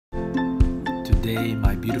Today,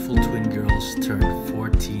 my beautiful twin girls turned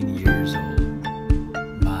 14 years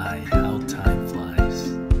old. My, how time flies.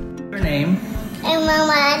 Your name? I'm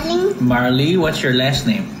Marli. Marli, what's your last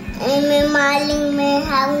name? I'm Marli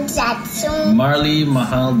Mahal Jackson. Marli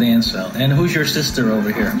Mahal Dancel. And who's your sister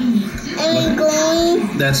over here? I'm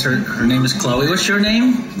going. That's her name is Chloe. What's your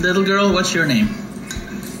name, little girl? What's your name?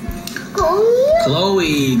 Chloe.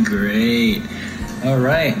 Chloe, great. All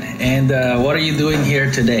right, and what are you doing here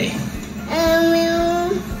today?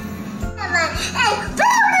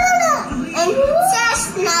 And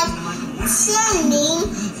just not sending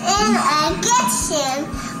in a kitchen.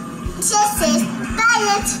 This is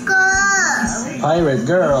Pirate Girl. Pirate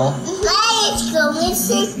Girl? Pirate Girl,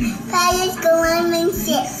 Mrs. Pirate Girl, I'm in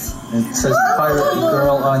six. It says Pirate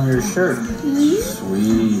Girl on your shirt.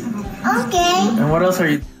 Sweet. Okay. And what else are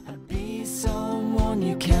you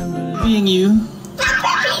being you?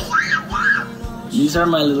 These are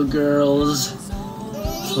my little girls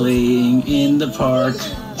playing in the park.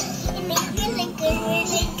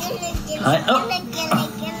 Hi. Oh.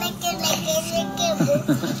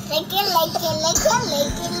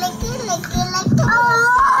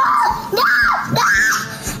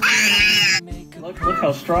 Look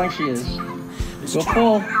how strong she is. Go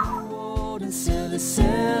pull. The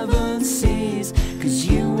seven seas, 'cause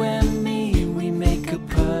you and me, we make a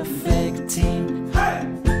perfect team. Hey!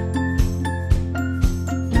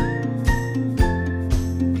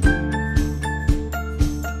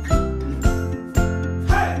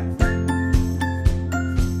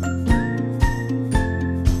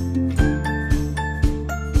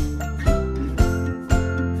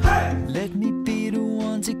 Let me be the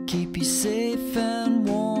one to keep you safe and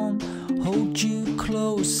warm, hold you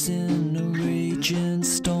close in a raging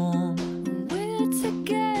storm. When we're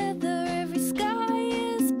together, every sky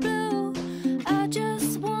is blue. I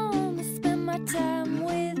just wanna spend my time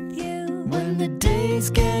with you. When the days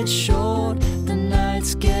get short, the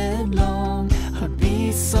nights get long, I'll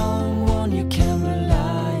be someone you can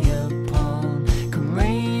rely upon. Come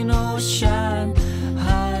rain or shine,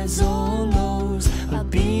 highs or lows, I'll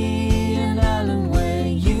be an island where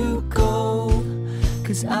you go,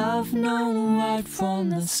 'cause I've known right from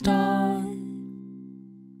the start.